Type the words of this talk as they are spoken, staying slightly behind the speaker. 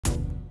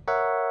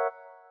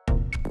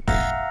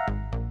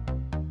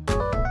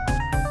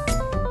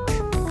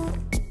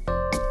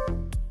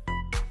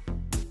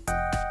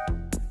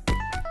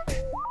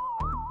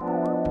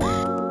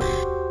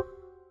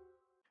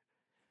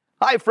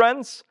Hi,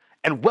 friends,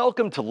 and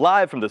welcome to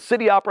Live from the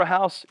City Opera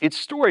House. It's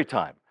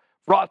Storytime,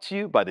 brought to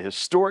you by the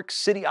historic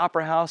City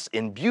Opera House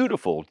in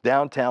beautiful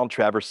downtown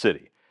Traverse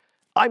City.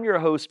 I'm your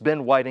host,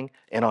 Ben Whiting,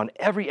 and on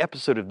every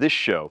episode of this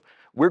show,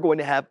 we're going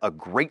to have a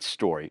great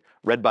story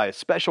read by a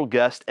special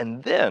guest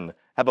and then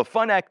have a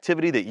fun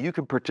activity that you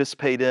can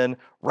participate in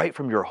right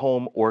from your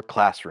home or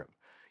classroom,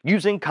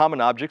 using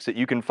common objects that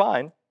you can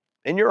find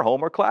in your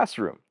home or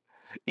classroom.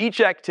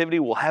 Each activity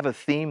will have a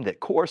theme that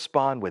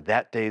corresponds with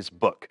that day's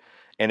book.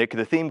 And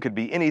the theme could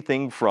be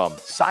anything from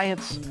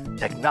science,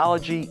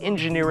 technology,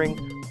 engineering,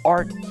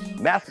 art,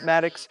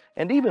 mathematics,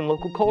 and even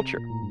local culture.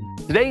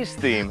 Today's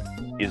theme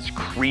is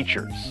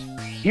creatures.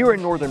 Here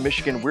in northern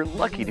Michigan, we're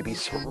lucky to be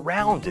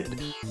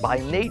surrounded by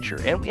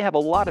nature, and we have a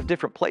lot of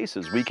different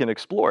places we can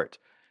explore it.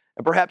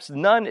 And perhaps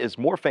none is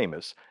more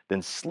famous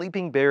than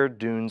Sleeping Bear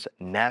Dunes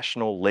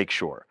National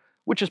Lakeshore,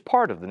 which is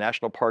part of the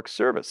National Park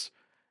Service.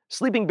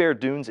 Sleeping Bear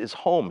Dunes is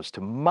home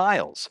to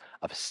miles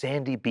of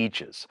sandy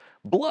beaches,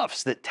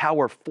 bluffs that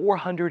tower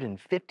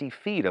 450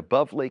 feet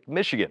above Lake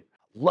Michigan,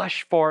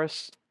 lush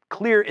forests,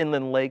 clear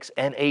inland lakes,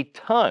 and a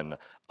ton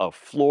of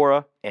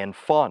flora and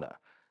fauna,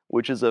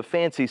 which is a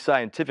fancy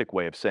scientific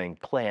way of saying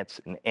plants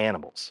and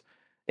animals.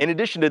 In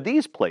addition to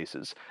these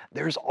places,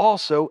 there's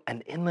also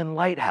an inland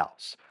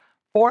lighthouse,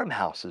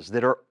 farmhouses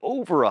that are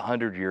over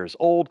 100 years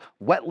old,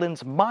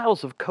 wetlands,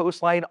 miles of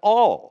coastline,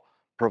 all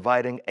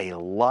providing a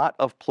lot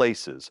of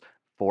places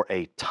for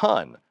a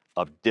ton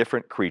of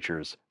different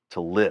creatures to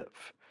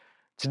live.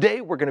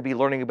 Today, we're going to be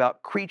learning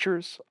about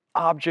creatures,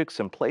 objects,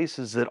 and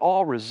places that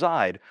all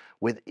reside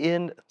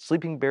within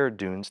Sleeping Bear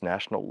Dunes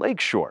National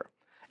Lakeshore.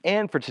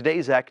 And for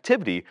today's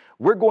activity,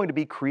 we're going to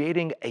be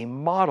creating a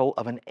model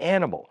of an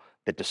animal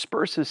that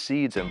disperses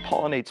seeds and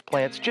pollinates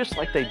plants just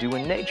like they do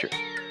in nature.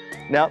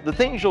 Now, the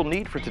things you'll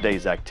need for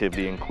today's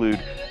activity include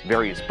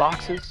various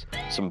boxes,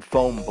 some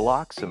foam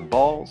blocks and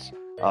balls,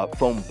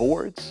 foam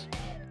boards,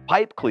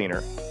 pipe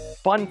cleaner,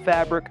 fun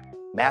fabric,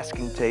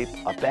 masking tape,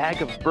 a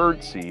bag of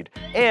birdseed,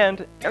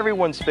 and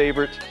everyone's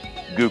favorite,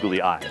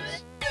 googly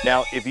eyes.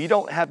 Now, if you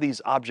don't have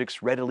these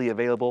objects readily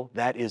available,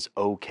 that is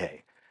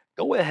okay.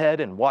 Go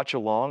ahead and watch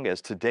along as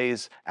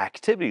today's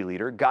activity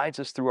leader guides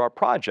us through our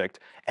project,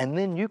 and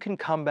then you can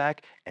come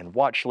back and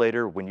watch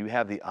later when you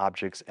have the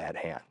objects at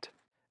hand.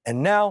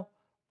 And now,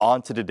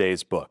 on to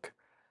today's book.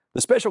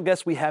 The special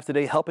guest we have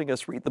today helping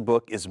us read the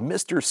book is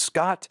Mr.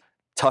 Scott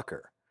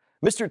Tucker.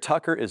 Mr.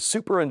 Tucker is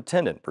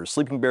superintendent for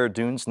Sleeping Bear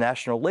Dunes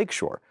National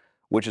Lakeshore,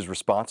 which is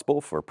responsible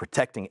for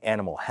protecting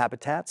animal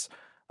habitats,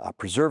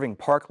 preserving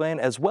parkland,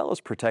 as well as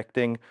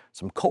protecting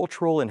some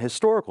cultural and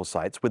historical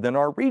sites within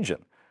our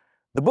region.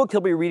 The book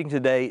he'll be reading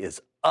today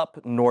is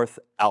Up North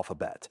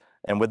Alphabet.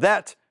 And with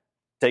that,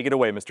 take it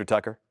away, Mr.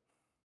 Tucker.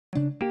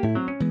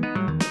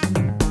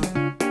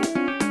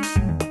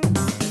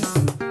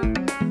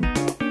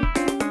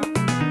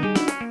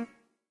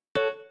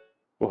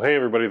 Well, hey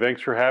everybody,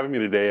 thanks for having me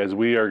today as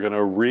we are going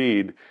to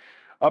read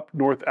Up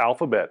North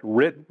Alphabet,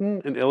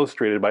 written and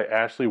illustrated by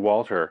Ashley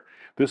Walter.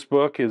 This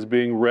book is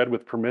being read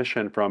with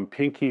permission from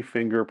Pinky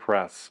Finger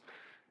Press.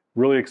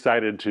 Really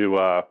excited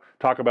to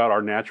talk about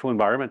our natural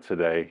environment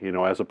today. You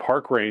know, as a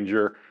park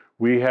ranger,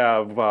 we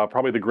have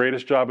probably the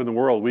greatest job in the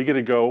world. We get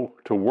to go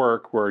to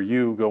work where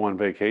you go on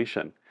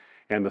vacation.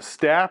 And the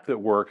staff that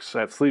works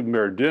at Sleeping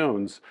Bear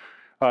Dunes,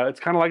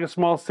 it's kind of like a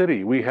small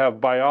city. We have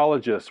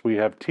biologists, we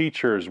have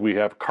teachers, we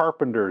have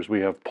carpenters, we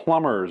have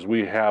plumbers,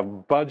 we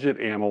have budget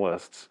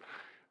analysts.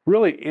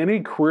 Really, any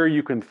career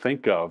you can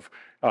think of,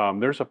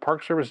 there's a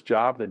Park Service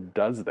job that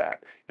does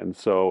that. And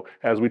so,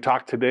 as we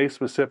talk today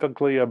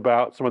specifically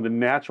about some of the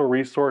natural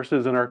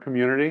resources in our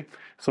community,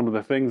 some of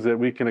the things that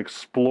we can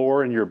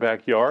explore in your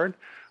backyard,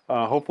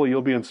 hopefully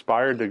you'll be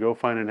inspired to go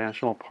find a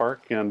national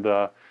park and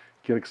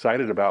get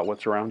excited about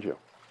what's around you.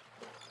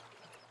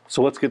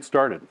 So let's get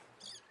started.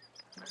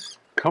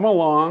 Come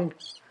along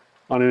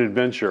on an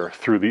adventure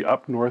through the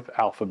Up North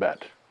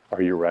Alphabet.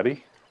 Are you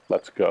ready?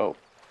 Let's go.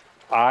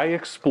 I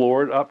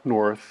explored up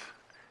north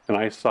and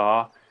I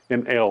saw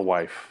an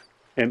alewife.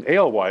 An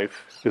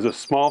alewife is a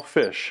small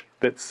fish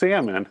that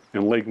salmon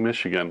in Lake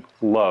Michigan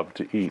love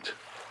to eat.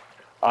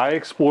 I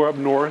explored up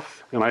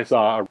north and I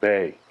saw a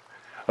bay.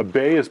 A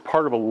bay is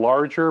part of a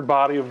larger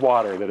body of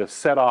water that is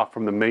set off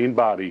from the main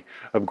body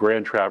of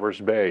Grand Traverse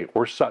Bay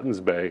or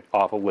Sutton's Bay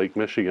off of Lake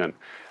Michigan.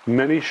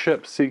 Many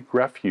ships seek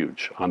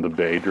refuge on the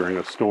bay during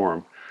a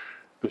storm.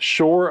 The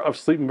shore of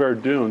Sleeping Bear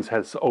Dunes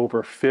has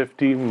over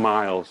 50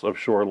 miles of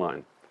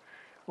shoreline,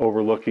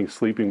 overlooking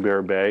Sleeping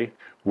Bear Bay,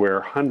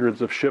 where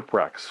hundreds of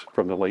shipwrecks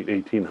from the late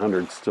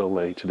 1800s still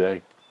lay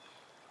today.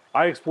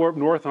 I explored up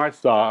north and I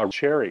saw a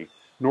cherry.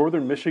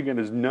 Northern Michigan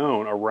is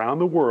known around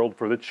the world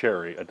for the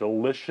cherry, a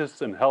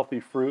delicious and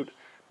healthy fruit.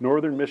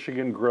 Northern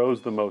Michigan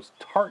grows the most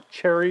tart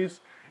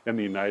cherries in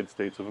the United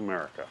States of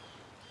America.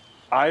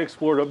 I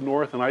explored up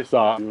north and I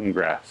saw dune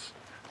grass.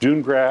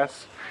 Dune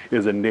grass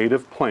is a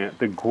native plant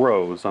that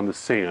grows on the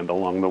sand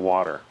along the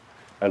water.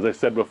 As I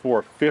said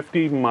before,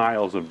 50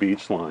 miles of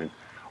beach line,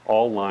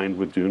 all lined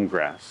with dune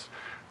grass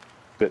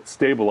that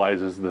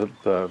stabilizes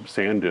the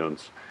sand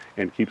dunes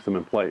and keeps them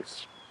in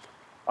place.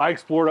 I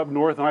explored up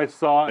north and I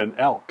saw an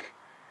elk.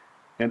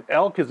 An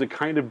elk is a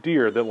kind of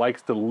deer that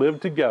likes to live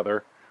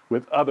together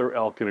with other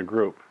elk in a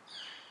group.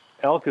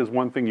 Elk is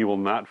one thing you will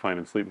not find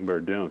in Sleeping Bear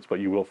Dunes, but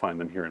you will find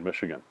them here in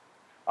Michigan.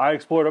 I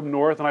explored up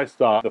north and I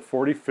saw the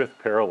 45th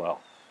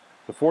parallel.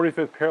 The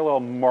 45th parallel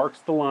marks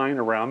the line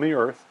around the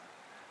Earth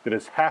that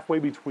is halfway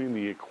between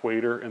the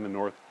equator and the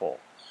North Pole.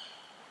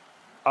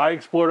 I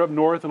explored up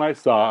north and I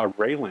saw a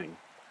grayling.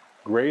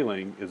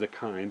 Grayling is a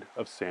kind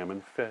of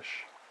salmon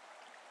fish.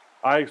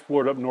 I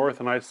explored up north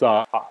and I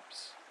saw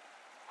hops.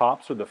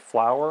 Hops are the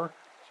flower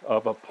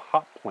of a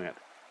hop plant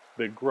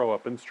that grow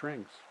up in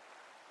strings.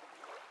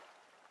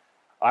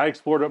 I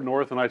explored up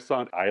north and I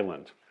saw an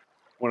island.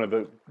 One of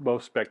the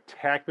most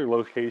spectacular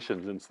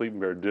locations in Sleeping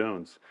Bear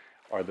Dunes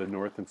are the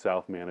North and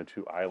South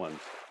Manitou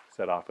Islands,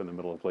 set off in the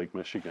middle of Lake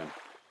Michigan.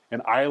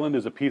 An island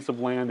is a piece of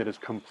land that is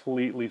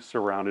completely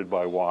surrounded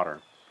by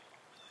water.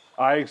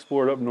 I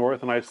explored up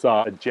north and I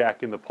saw a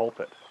jack in the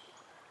pulpit.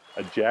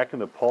 A jack in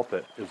the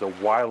pulpit is a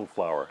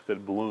wildflower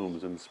that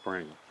blooms in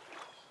spring.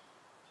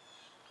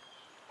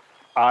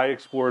 I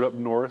explored up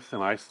north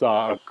and I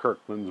saw a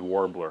Kirkland's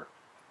warbler.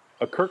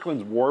 A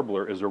Kirkland's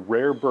warbler is a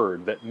rare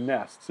bird that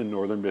nests in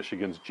northern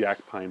Michigan's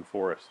jack pine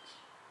forests.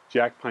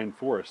 Jack pine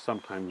forests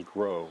sometimes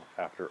grow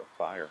after a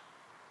fire.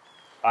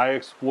 I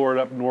explored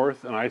up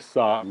north and I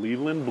saw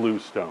Leland blue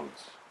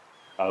stones.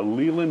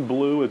 Leland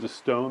blue is a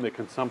stone that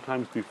can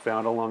sometimes be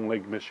found along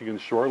Lake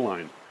Michigan's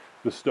shoreline.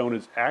 The stone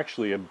is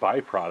actually a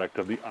byproduct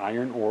of the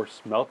iron ore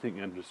smelting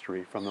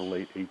industry from the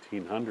late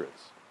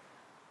 1800s.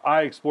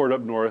 I explored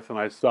up north and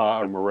I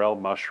saw a morel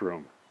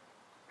mushroom.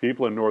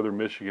 People in northern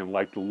Michigan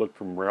like to look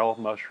for morel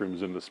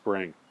mushrooms in the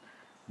spring.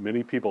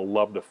 Many people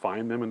love to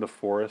find them in the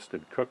forest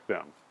and cook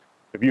them.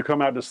 If you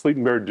come out to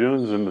Sleeping Bear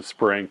Dunes in the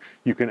spring,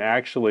 you can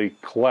actually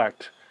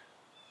collect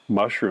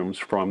mushrooms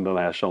from the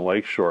National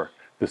Lakeshore.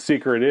 The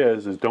secret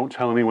is don't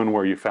tell anyone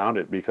where you found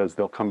it, because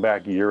they'll come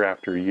back year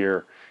after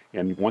year.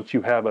 And once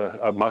you have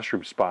a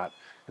mushroom spot,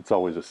 it's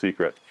always a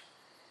secret.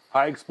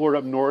 I explored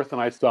up north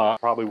and I saw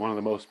probably one of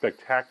the most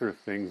spectacular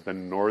things, the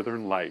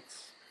northern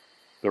lights.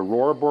 The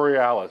aurora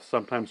borealis,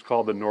 sometimes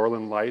called the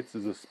northern lights,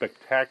 is a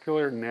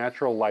spectacular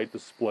natural light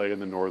display in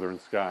the northern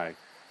sky.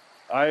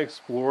 I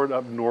explored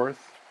up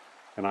north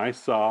and I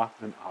saw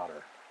an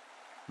otter.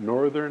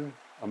 Northern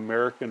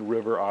American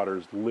river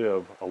otters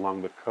live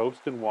along the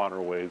coast and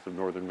waterways of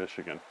northern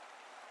Michigan.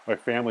 My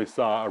family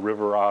saw a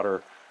river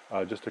otter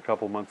just a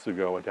couple months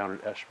ago down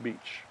at Esh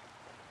Beach.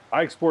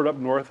 I explored up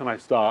north and I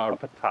saw a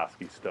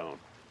Petoskey stone.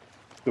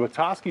 The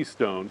Petoskey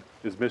stone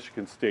is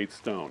Michigan State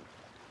stone.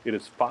 It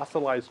is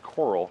fossilized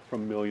coral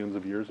from millions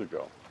of years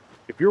ago.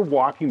 If you're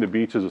walking the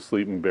beach as a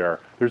sleeping bear,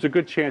 there's a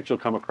good chance you'll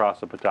come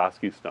across a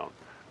Petoskey stone.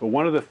 But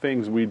one of the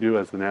things we do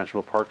as the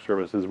National Park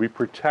Service is we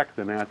protect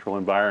the natural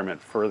environment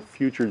for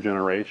future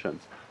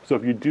generations. So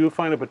if you do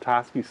find a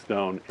Petoskey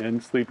stone in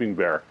Sleeping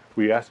Bear,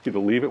 we ask you to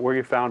leave it where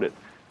you found it.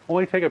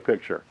 Only take a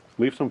picture,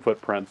 leave some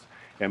footprints,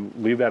 and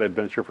leave that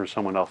adventure for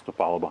someone else to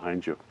follow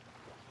behind you.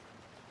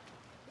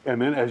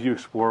 And then as you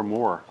explore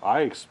more,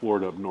 I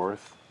explored up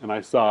north and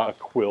I saw a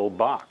quill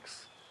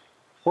box.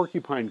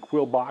 Porcupine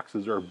quill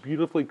boxes are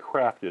beautifully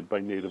crafted by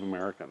Native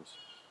Americans.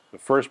 The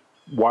first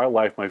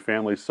wildlife my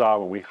family saw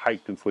when we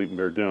hiked in Sleeping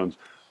Bear Dunes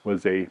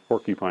was a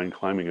porcupine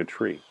climbing a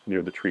tree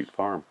near the Treat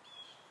Farm.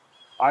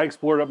 I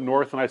explored up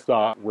north and I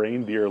saw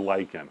reindeer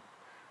lichen.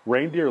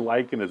 Reindeer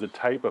lichen is a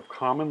type of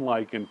common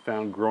lichen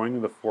found growing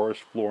in the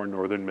forest floor in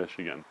northern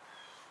Michigan.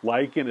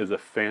 Lichen is a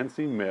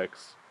fancy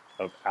mix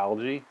of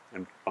algae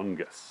and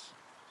fungus.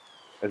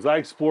 As I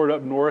explored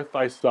up north,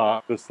 I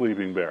saw the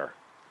sleeping bear.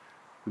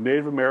 The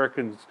Native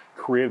Americans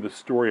created the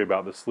story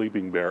about the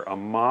sleeping bear, a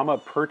mama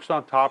perched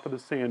on top of the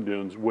sand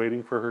dunes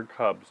waiting for her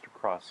cubs to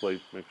cross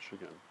Lake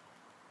Michigan.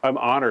 I'm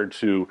honored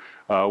to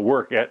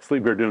work at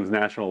Sleeping Bear Dunes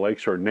National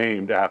Lakeshore,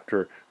 named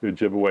after the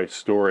Ojibwe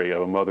story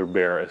of a mother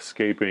bear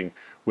escaping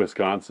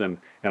Wisconsin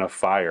and a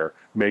fire,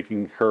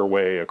 making her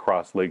way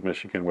across Lake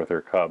Michigan with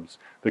her cubs.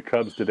 The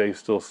cubs today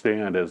still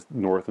stand as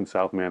North and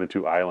South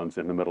Manitou Islands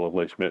in the middle of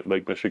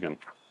Lake Michigan.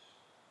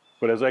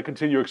 But as I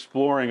continue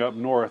exploring up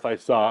north, I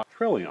saw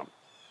trillium.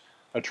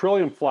 A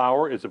trillium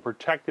flower is a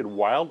protected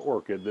wild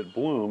orchid that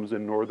blooms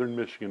in northern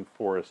Michigan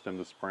forest in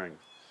the spring.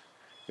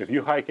 If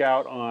you hike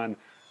out on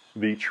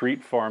the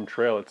Treat Farm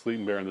Trail at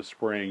Sleeping Bear in the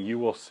spring, you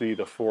will see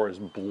the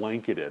forest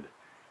blanketed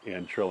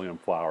in trillium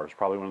flowers.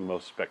 Probably one of the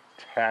most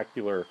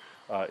spectacular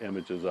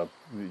images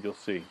you'll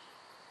see.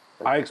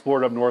 I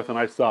explored up north and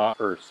I saw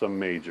Ursa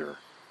Major.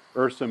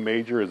 Ursa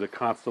Major is a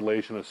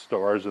constellation of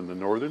stars in the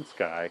northern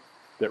sky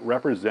that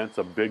represents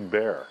a big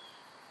bear.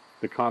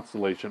 The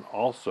constellation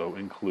also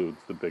includes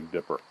the Big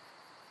Dipper.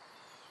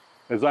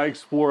 As I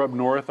explore up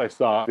north, I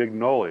saw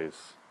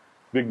Vignoles.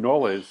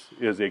 Vignoles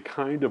is a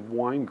kind of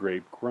wine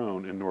grape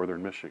grown in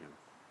northern Michigan.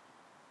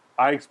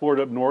 I explored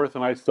up north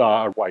and I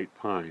saw a white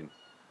pine.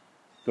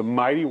 The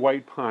mighty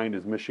white pine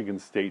is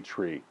Michigan's state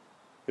tree.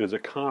 It is a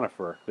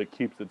conifer that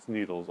keeps its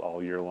needles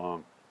all year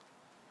long.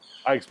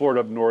 I explored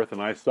up north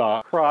and I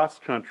saw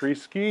cross-country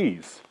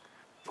skis.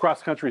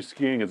 Cross-country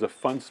skiing is a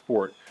fun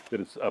sport that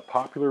is a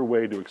popular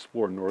way to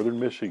explore northern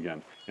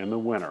Michigan in the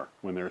winter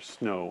when there's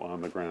snow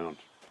on the ground.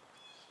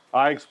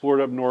 I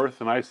explored up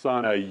north and I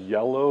saw a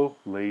yellow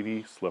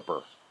lady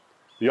slipper.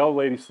 The yellow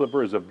lady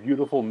slipper is a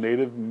beautiful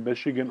native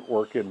Michigan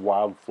orchid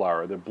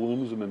wildflower that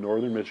blooms in the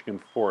northern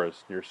Michigan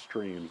forest near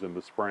streams in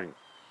the spring.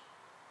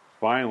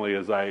 Finally,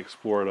 as I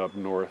explored up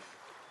north,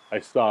 I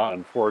saw,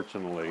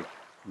 unfortunately,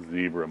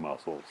 zebra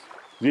mussels.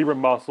 Zebra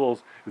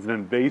mussels is an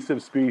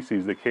invasive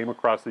species that came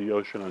across the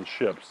ocean on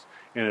ships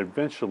and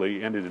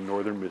eventually ended in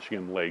northern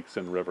Michigan lakes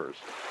and rivers.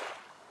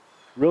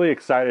 Really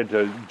excited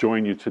to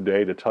join you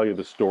today to tell you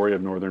the story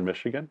of northern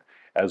Michigan,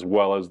 as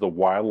well as the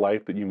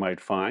wildlife that you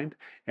might find.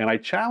 And I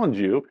challenge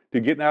you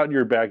to get out in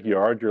your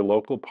backyard, your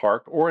local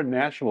park, or a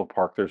national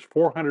park. There's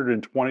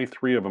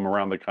 423 of them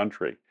around the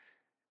country,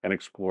 and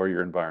explore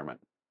your environment.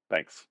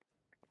 Thanks.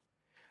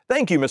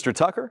 Thank you, Mr.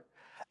 Tucker.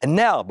 And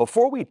now,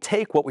 before we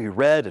take what we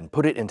read and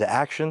put it into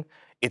action,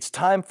 it's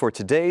time for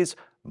today's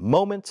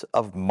moment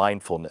of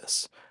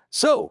mindfulness.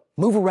 So,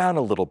 move around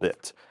a little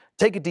bit,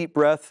 take a deep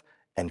breath,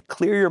 and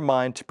clear your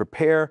mind to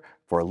prepare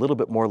for a little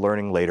bit more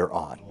learning later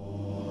on.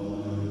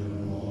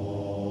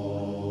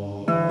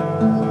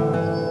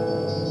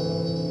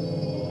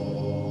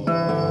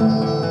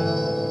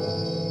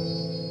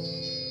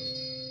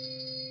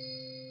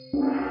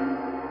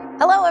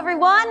 Hello,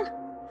 everyone.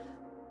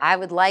 I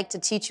would like to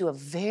teach you a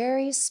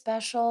very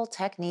special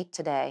technique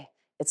today.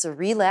 It's a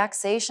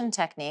relaxation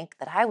technique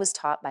that I was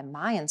taught by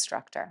my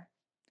instructor.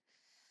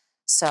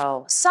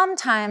 So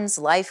sometimes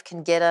life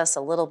can get us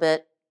a little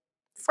bit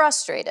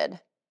frustrated,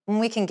 and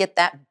we can get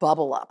that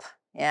bubble up.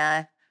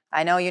 Yeah,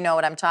 I know you know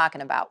what I'm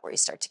talking about, where you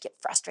start to get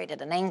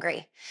frustrated and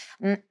angry.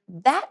 And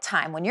that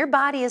time, when your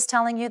body is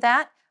telling you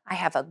that, I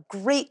have a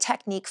great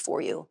technique for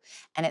you,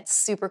 and it's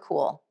super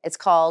cool. It's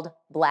called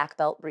black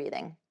belt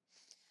breathing.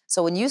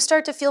 So when you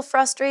start to feel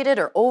frustrated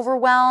or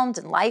overwhelmed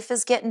and life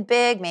is getting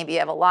big, maybe you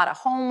have a lot of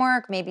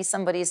homework, maybe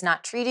somebody's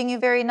not treating you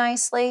very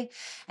nicely,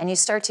 and you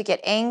start to get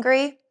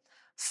angry,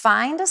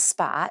 find a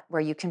spot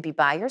where you can be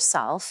by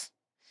yourself.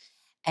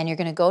 And you're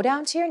going to go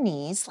down to your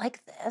knees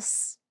like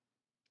this.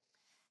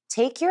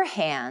 Take your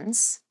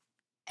hands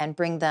and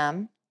bring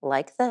them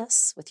like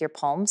this with your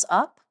palms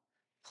up.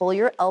 Pull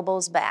your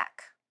elbows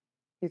back.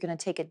 You're going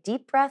to take a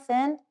deep breath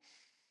in.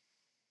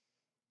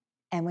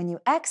 And when you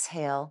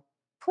exhale,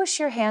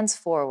 push your hands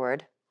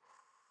forward,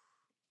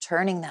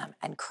 turning them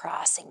and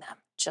crossing them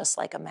just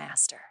like a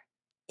master.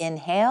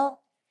 Inhale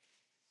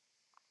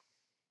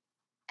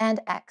and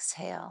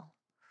exhale.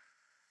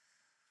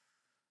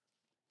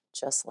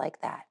 Just like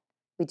that.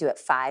 We do it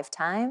 5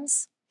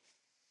 times.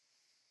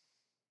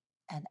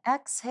 And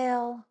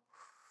exhale.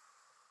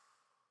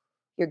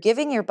 You're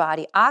giving your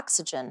body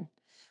oxygen,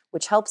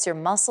 which helps your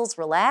muscles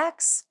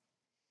relax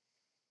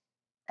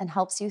and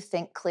helps you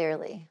think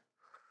clearly.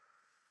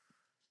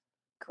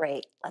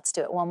 Great. Let's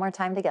do it one more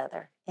time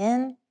together.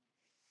 In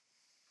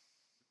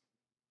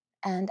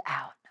and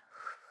out.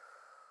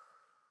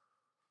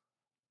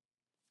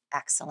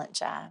 Excellent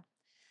job.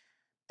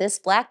 This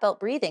black belt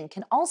breathing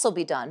can also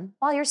be done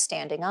while you're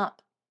standing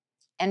up.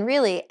 And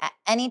really, at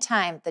any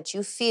time that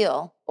you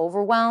feel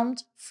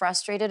overwhelmed,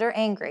 frustrated, or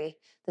angry,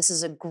 this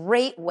is a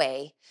great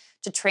way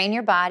to train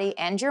your body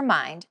and your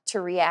mind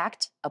to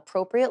react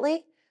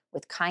appropriately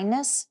with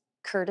kindness,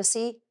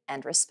 courtesy,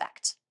 and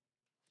respect.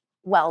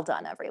 Well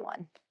done,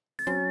 everyone.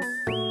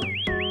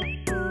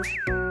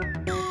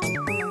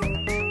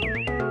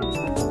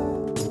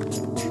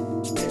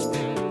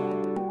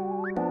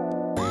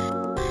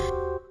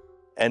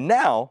 And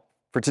now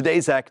for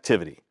today's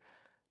activity.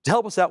 To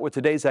help us out with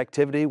today's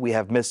activity, we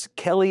have Miss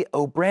Kelly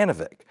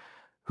Obranovic,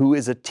 who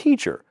is a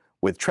teacher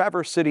with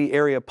Traverse City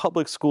Area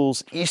Public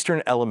Schools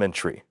Eastern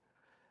Elementary.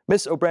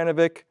 Miss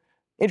Obranovic,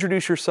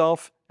 introduce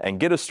yourself and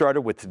get us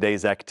started with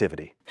today's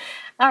activity.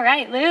 All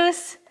right,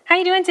 Luce, how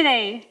you doing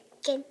today?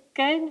 Good.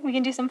 Good? We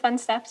can do some fun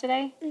stuff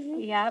today?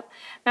 Mm-hmm. Yep.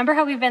 Remember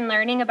how we've been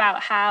learning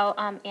about how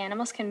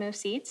animals can move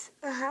seeds?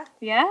 Uh-huh.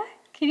 Yeah?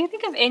 Can you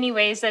think of any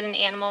ways that an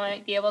animal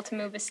might be able to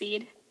move a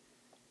seed?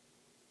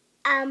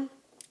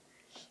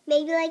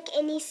 Maybe like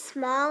any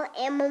small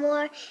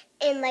animal,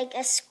 and like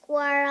a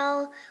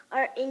squirrel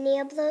or any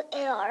of those,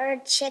 or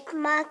a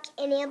chipmunk,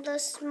 any of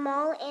those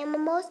small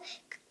animals,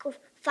 could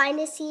find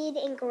a seed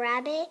and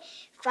grab it,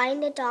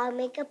 find a dog,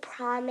 make a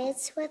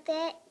promise with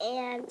it,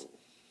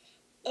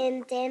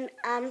 and then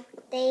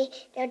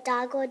their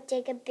dog will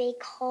dig a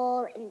big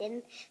hole, and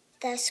then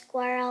the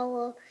squirrel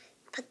will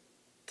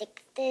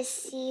stick the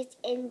seeds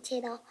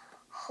into the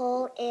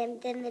hole,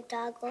 and then the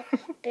dog will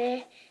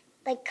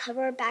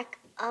cover back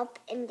up,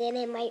 and then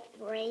it might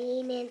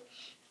rain, and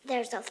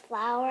there's a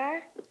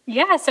flower.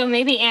 Yeah, so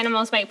maybe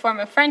animals might form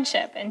a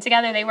friendship, and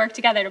together they work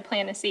together to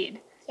plant a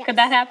seed. Yes. Could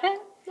that happen?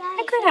 Yeah,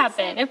 It could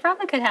happen. It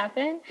probably could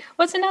happen.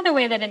 What's another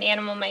way that an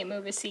animal might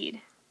move a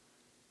seed?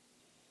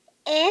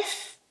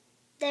 If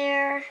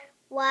there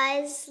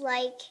was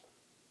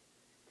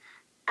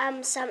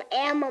some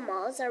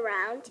animals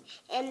around,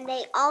 and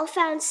they all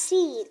found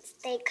seeds,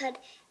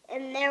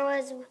 and there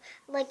was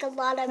a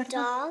lot of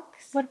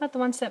dogs. What about the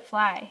ones that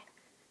fly?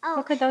 Oh,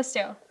 What could those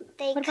do?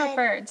 What about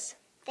birds?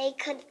 They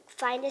could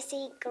find a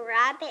seed,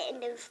 grab it,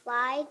 and then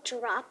fly,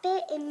 drop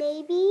it, and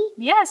maybe.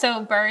 Yeah,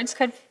 so birds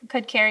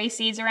could carry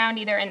seeds around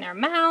either in their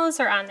mouths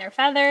or on their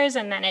feathers,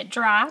 and then it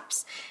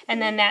drops,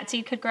 and then that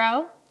seed could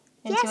grow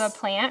into a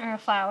plant or a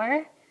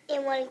flower.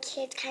 And when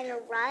kids kind of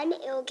run,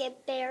 it will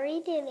get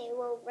buried, and it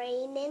will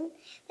rain, and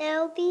there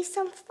will be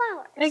some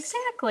flowers.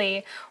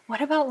 Exactly.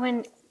 What about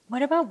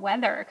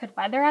weather? Could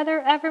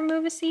weather ever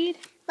move a seed?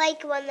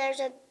 Like when there's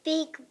a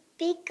big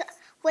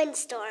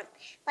windstorm,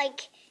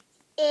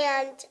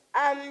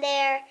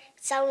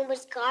 someone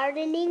was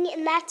gardening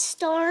in that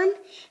storm.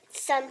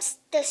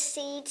 The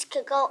seeds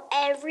could go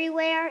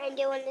everywhere, and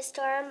then when the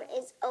storm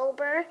is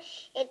over,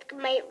 it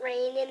might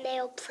rain, and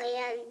they'll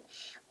plant.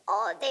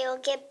 They'll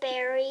get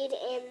buried,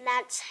 and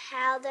that's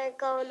how they're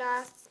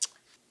gonna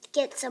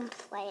get some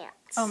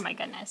plants. Oh my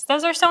goodness,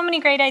 those are so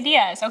many great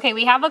ideas. Okay,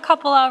 we have a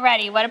couple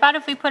already. What about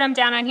if we put them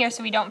down on here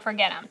so we don't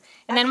forget them?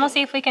 And then we'll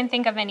see if we can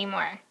think of any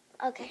more.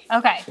 Okay.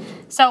 Okay,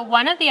 so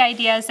one of the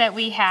ideas that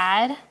we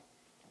had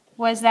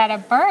was that a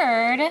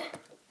bird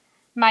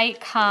might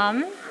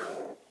come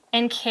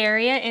and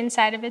carry it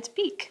inside of its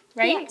beak,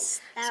 right? Yes.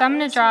 So I'm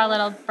going to draw a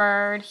little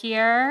bird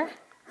here.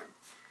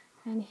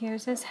 And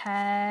here's his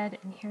head,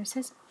 and here's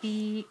his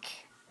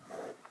beak.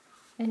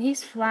 And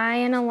he's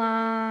flying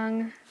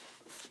along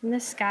in the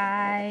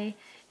sky.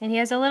 And he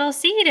has a little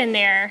seed in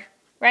there,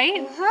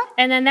 right?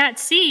 And then that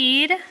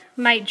seed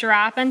might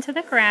drop into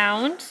the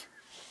ground.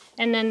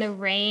 And then the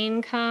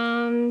rain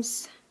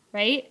comes,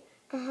 right?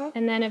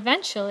 And then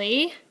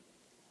eventually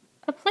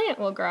a plant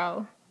will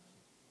grow.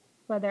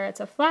 Whether it's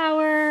a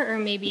flower or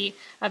maybe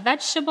a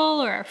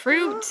vegetable or a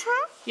fruit.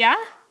 Yeah?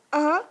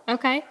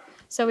 Okay.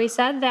 So we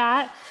said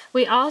that.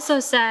 We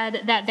also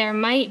said that there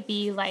might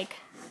be like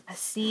a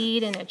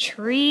seed in a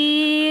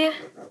tree.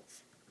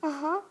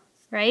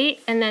 Right?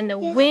 And then the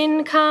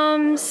wind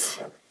comes.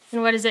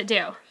 And what does it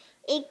do?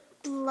 It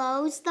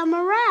blows them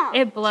around.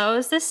 It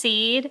blows the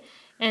seed,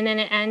 and then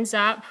it ends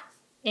up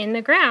in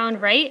the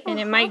ground, right? And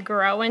it might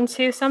grow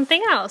into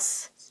something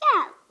else.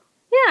 Yeah.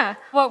 Yeah.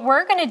 What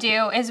we're going to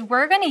do is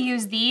we're going to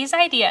use these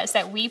ideas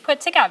that we put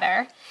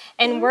together,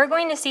 and we're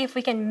going to see if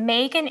we can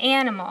make an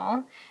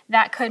animal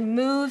that could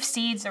move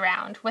seeds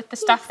around with the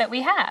stuff that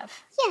we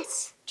have.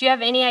 Yes. Do you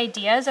have any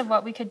ideas of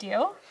what we could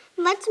do?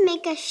 Let's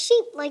make a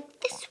sheep like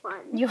this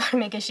one. You want to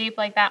make a sheep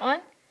like that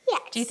one?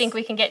 Yes. Do you think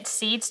we can get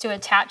seeds to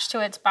attach to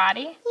its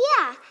body?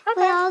 Yeah. With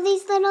all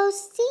these little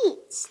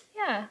seeds.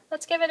 Yeah,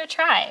 let's give it a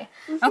try.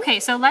 Okay,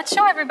 so let's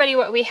show everybody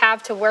what we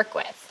have to work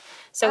with.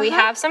 So we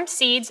have some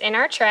seeds in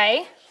our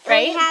tray,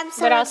 right? We have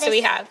some what else do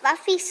we have?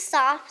 Fluffy,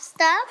 soft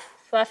stuff.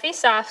 Fluffy,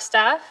 soft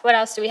stuff. What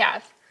else do we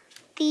have?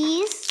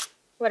 These.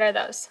 What are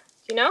those?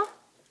 Do you know?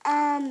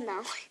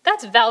 No.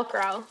 That's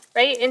Velcro,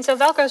 right? And so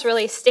Velcro is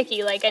really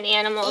sticky, like an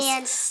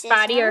animal's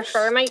body or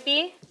fur might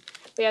be.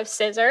 We have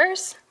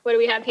scissors. What do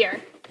we have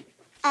here?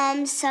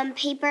 Some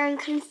paper and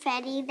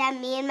confetti that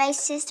me and my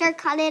sister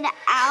cut it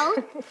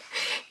out.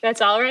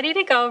 That's all ready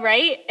to go,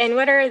 right? And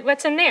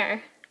what's in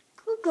there?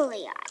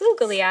 Googly eyes.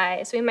 Googly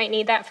eyes. We might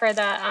need that for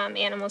the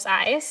animal's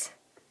eyes.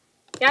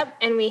 Yep,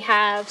 and we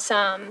have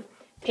some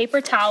paper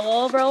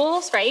towel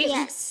rolls, right?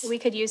 Yes. We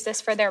could use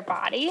this for their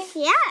body.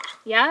 Yeah.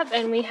 Yep,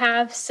 and we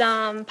have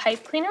some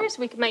pipe cleaners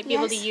we might be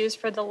able to use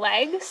for the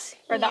legs,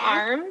 for the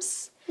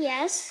arms.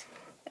 Yes.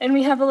 And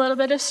we have a little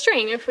bit of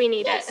string if we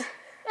need it,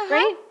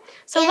 right?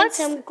 So and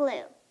some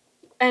glue.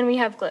 And we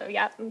have glue,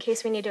 yep, in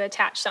case we need to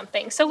attach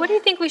something. So what do you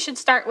think we should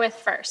start with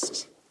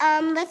first?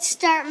 Let's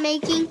start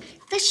making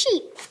the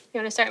sheep. You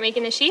want to start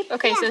making the sheep?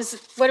 Okay, so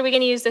what are we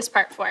going to use this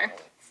part for?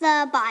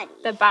 The body.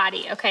 The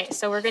body. Okay,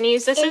 so we're going to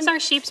use this as our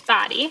sheep's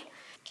body.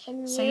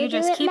 So you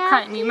just keep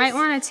cutting. You might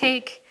want to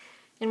take,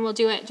 and we'll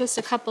do it just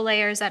a couple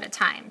layers at a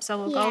time. So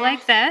we'll go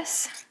like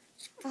this.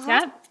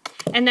 Yep.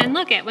 And then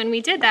look at, when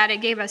we did that,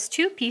 it gave us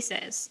 2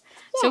 pieces.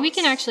 So we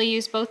can actually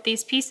use both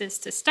these pieces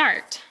to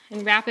start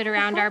and wrap it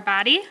around our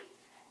body.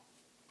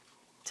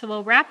 So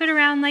we'll wrap it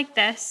around like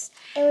this,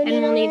 and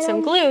we'll need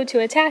some glue to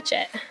attach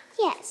it.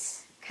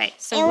 Yes. Okay,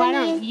 so why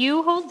don't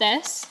you hold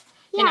this,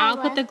 and I'll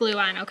put the glue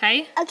on,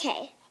 okay?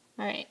 Okay.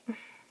 All right.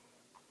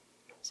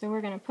 So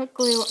we're going to put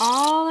glue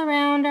all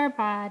around our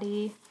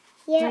body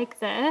like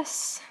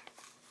this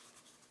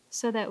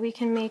so that we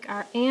can make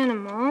our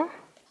animal.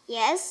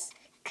 Yes,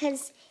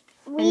 because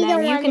we don't want to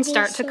And then you can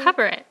start to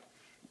cover it.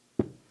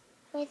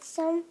 With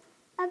some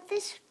of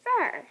this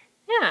fur.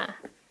 Yeah,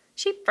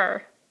 sheep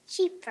fur.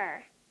 Sheep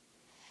fur.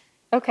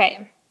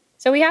 Okay,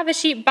 so we have a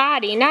sheep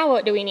body. Now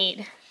what do we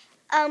need?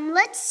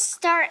 Let's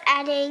start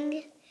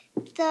adding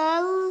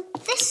this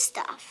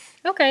stuff.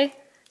 Okay,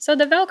 so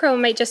the Velcro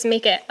might just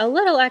make it a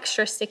little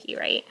extra sticky,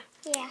 right?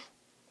 Yeah.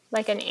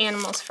 Like an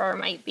animal's fur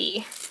might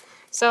be.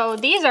 So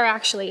these are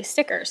actually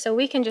stickers, so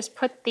we can just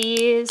put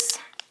these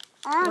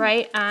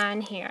right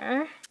on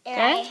here.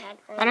 Okay?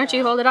 Why don't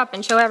you hold it up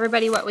and show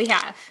everybody what we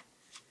have?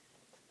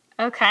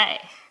 Okay.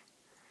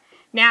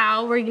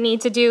 Now we need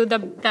to do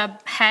the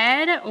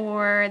head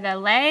or the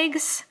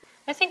legs.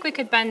 I think we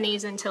could bend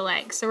these into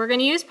legs. So we're going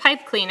to use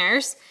pipe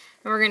cleaners,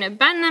 and we're going to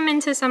bend them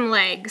into some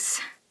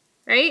legs,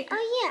 right?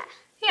 Oh,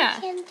 Yeah.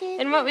 can do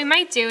And what we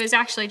might do is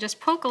actually just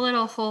poke a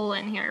little hole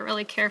in here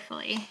really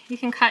carefully. You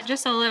can cut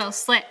just a little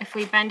slit if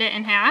we bend it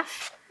in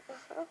half.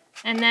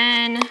 And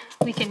then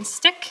we can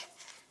stick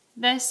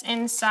this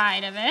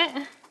inside of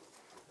it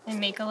and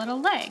make a little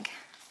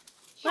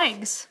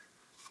legs.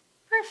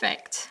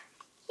 Perfect.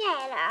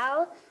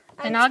 Yeah,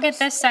 And I'll get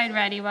this side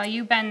ready while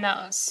you bend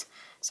those.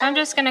 So I'm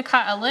just gonna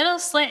cut a little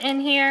slit in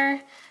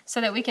here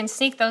so that we can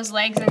sneak those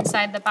legs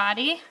inside the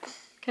body.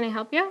 Can I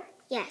help you?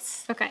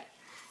 Yes. Okay.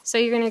 So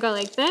you're gonna go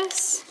like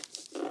this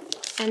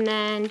and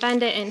then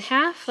bend it in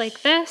half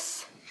like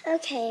this.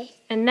 Okay.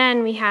 And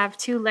then we have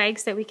 2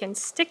 legs that we can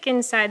stick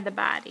inside the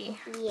body.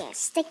 Yes,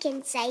 stick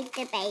inside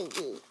the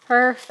baby.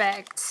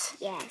 Perfect.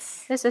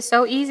 Yes. This is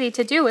so easy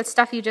to do with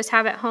stuff you just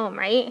have at home,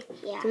 right?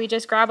 Yeah. Do we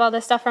just grab all the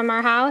stuff from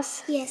our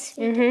house? Yes.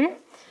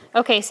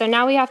 Okay, so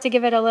now we have to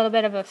give it a little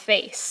bit of a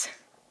face.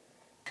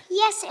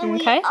 Yes, and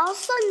Okay. we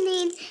also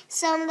need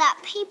some of that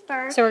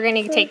paper. So we're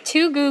going to take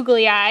 2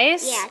 googly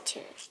eyes. Yeah, 2.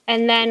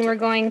 And then we're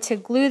going to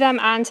glue them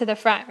onto the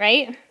front,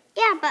 right?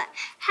 Yeah, but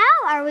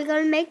how are we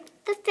going to make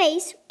the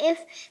face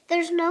if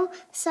there's no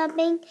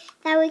something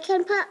that we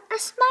can put a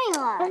smile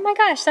Oh on? my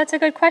gosh, that's a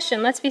good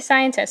question. Let's be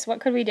scientists. What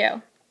could we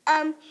do?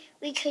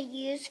 We could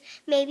use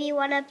maybe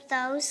one of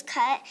those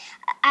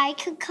I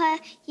could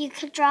cut, you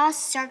could draw a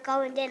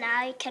circle and then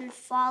I can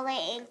follow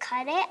it and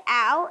cut it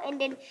out and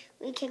then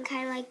we can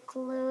kind of like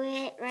glue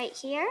it right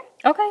here.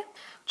 Okay.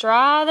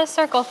 Draw the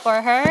circle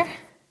for her.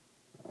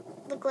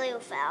 The glue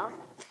fell.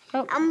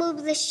 Oh. I'll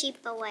move the sheep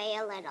away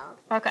a little.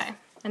 Okay.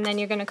 And then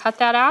you're going to cut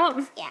that out?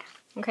 Yeah.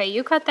 Okay,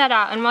 you cut that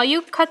out. And while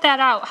you cut that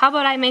out, how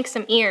about I make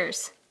some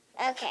ears?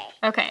 Okay.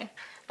 Okay.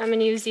 I'm going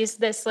to use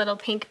this little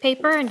pink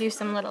paper and do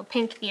some little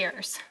pink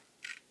ears.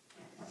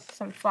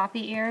 Some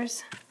floppy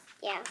ears.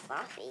 Yeah,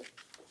 fluffy.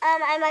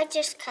 I might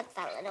just cut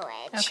that little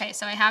edge. Okay,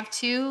 so I have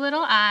 2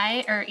 little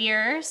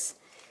ears,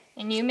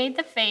 and you made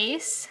the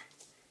face,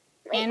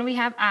 and we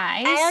have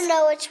eyes. I don't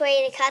know which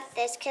way to cut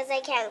this because I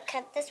can't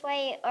cut this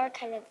way or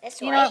kind of this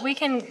way. You know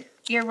what,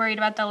 you're worried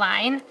about the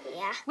line?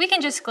 Yeah. We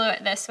can just glue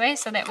it this way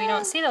so that we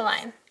don't see the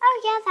line.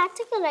 Oh, yeah, that's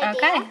a good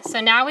idea. Okay,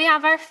 so now we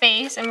have our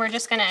face, and we're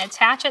just going to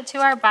attach it to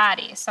our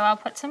body. So I'll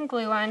put some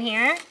glue on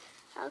here.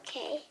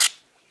 Okay.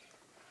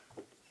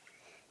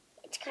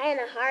 It's kind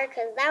of hard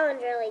because that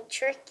one's really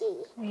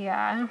tricky.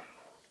 Yeah.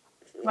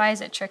 Why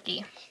is it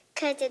tricky?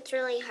 Because it's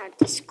really hard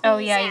to squeeze Oh,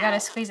 yeah, you got to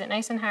out. squeeze it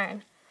nice and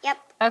hard. Yep.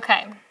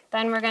 Okay,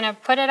 then we're going to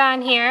put it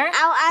on here.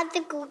 I'll add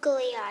the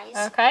googly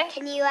eyes. Okay.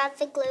 Can you add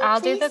the glue,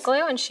 I'll please? do the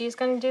glue, and she's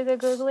going to do the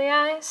googly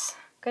eyes.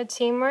 Good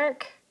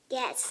teamwork.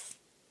 Yes.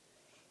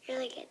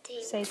 Really good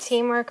team. Say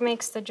teamwork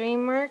makes the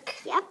dream work.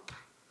 Yep.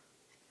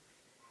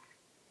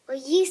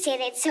 Well, you said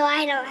it, so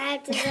I don't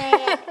have to say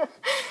it.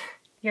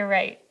 You're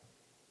right.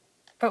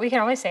 But we can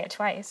always say it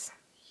twice.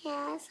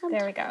 Yeah,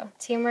 There we go.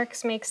 Teamwork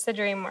makes the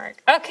dream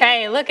work.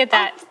 Okay, look at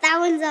that. That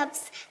one's up.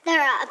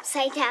 They're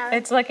upside down.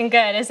 It's looking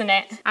good, isn't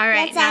it? All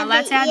right, now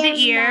let's add the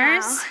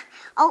ears. now.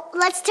 Oh,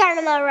 let's turn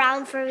them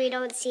around so we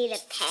don't see the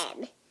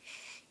pen. Okay,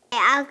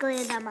 I'll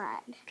glue them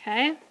on.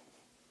 Okay,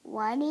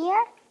 1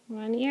 ear,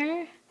 1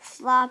 ear.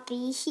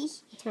 floppy.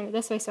 Turn it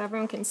this way so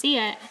everyone can see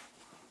it.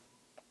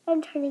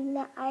 I'm turning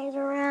the eyes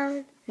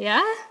around.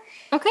 Yeah?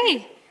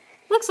 Okay,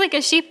 looks like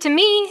a sheep to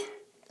me.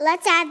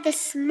 Let's add the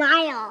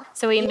smile.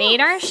 So we made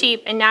our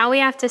sheep, and now we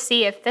have to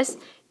see if this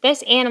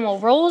animal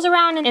rolls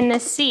around in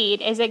this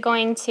seed, is it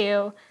going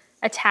to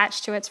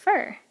attach to its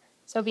fur?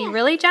 So be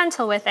really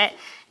gentle with it,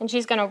 and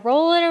she's gonna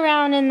roll it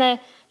around in the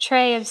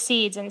tray of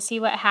seeds and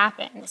see what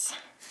happens.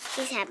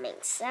 She's having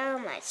so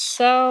much.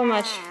 So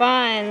much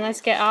fun.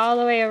 Let's get all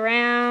the way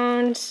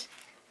around.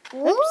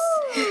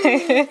 Oops.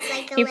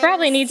 Like a You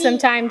probably little need some seed.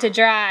 time to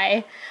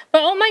dry.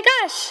 But oh my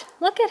gosh,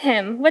 look at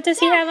him. What does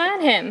he have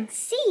on him?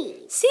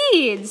 Seeds.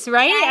 Seeds,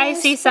 right? I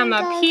see some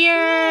up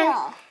here,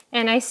 here.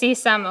 and I see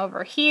some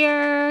over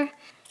here,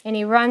 and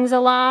he runs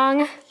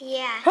along.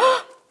 Yeah.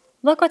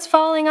 Look what's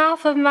falling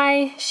off of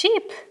my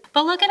sheep.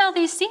 But look at all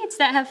these seeds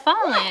that have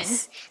fallen.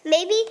 Yes.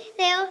 Maybe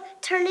they'll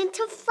turn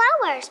into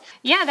flowers.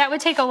 Yeah, that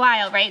would take a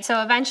while, right?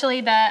 So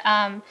eventually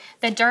the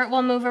dirt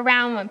will move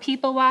around when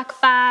people walk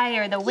by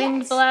or the wind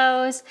Yes.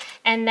 blows,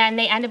 and then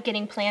they end up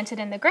getting planted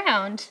in the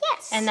ground.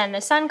 Yes. And then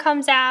the sun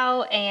comes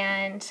out,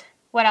 and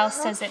what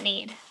else does it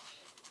need?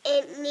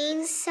 It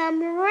needs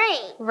some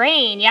rain.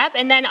 Rain, yep.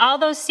 And then all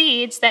those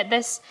seeds that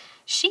this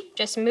sheep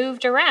just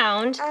moved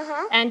around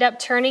end up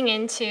turning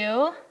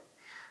into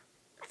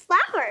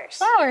Flowers.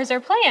 flowers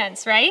or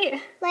plants,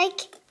 right?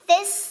 Like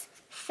this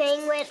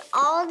thing with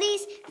all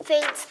these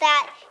things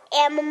that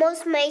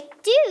animals might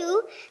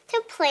do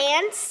to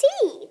plant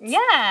seeds.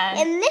 Yeah.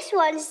 And this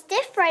one's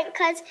different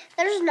because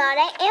there's not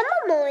an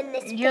animal in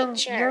this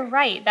picture. You're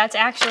right. That's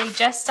actually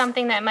just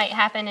something that might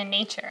happen in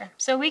nature.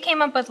 So we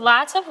came up with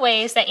lots of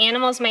ways that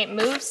animals might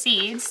move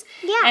seeds.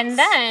 Yes. And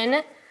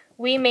then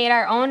we made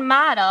our own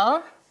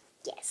model.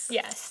 Yes.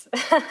 Yes.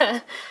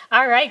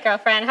 All right,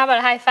 girlfriend. How about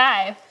a high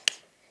five?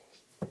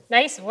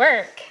 Nice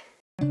work.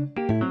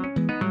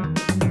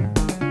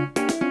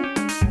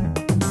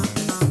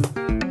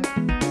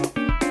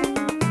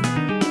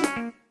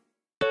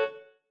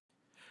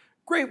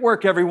 Great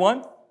work,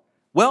 everyone.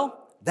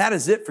 Well, that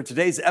is it for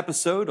today's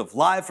episode of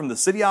Live from the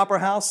City Opera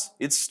House.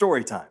 It's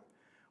story time.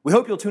 We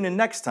hope you'll tune in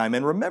next time,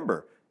 and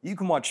remember, you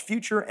can watch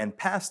future and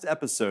past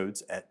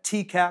episodes at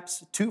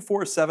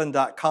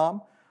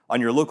tcaps247.com, on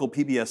your local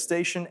PBS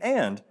station,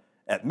 and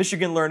at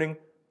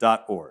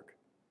michiganlearning.org.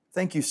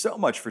 Thank you so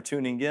much for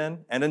tuning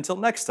in, and until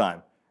next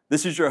time,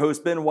 this is your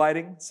host, Ben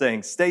Whiting,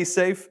 saying stay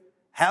safe,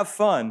 have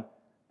fun,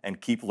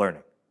 and keep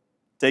learning.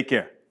 Take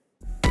care.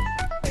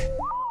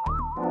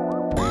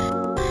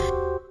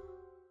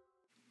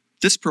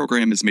 This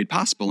program is made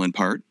possible in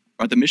part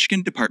by the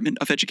Michigan Department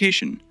of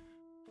Education,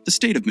 the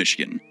State of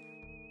Michigan,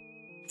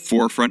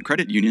 Forefront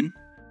Credit Union,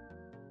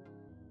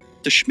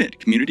 the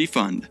Schmidt Community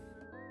Fund,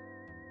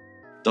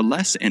 the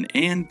Les and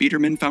Ann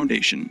Biederman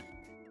Foundation,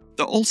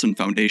 the Olson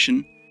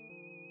Foundation,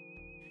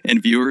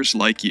 and viewers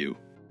like you.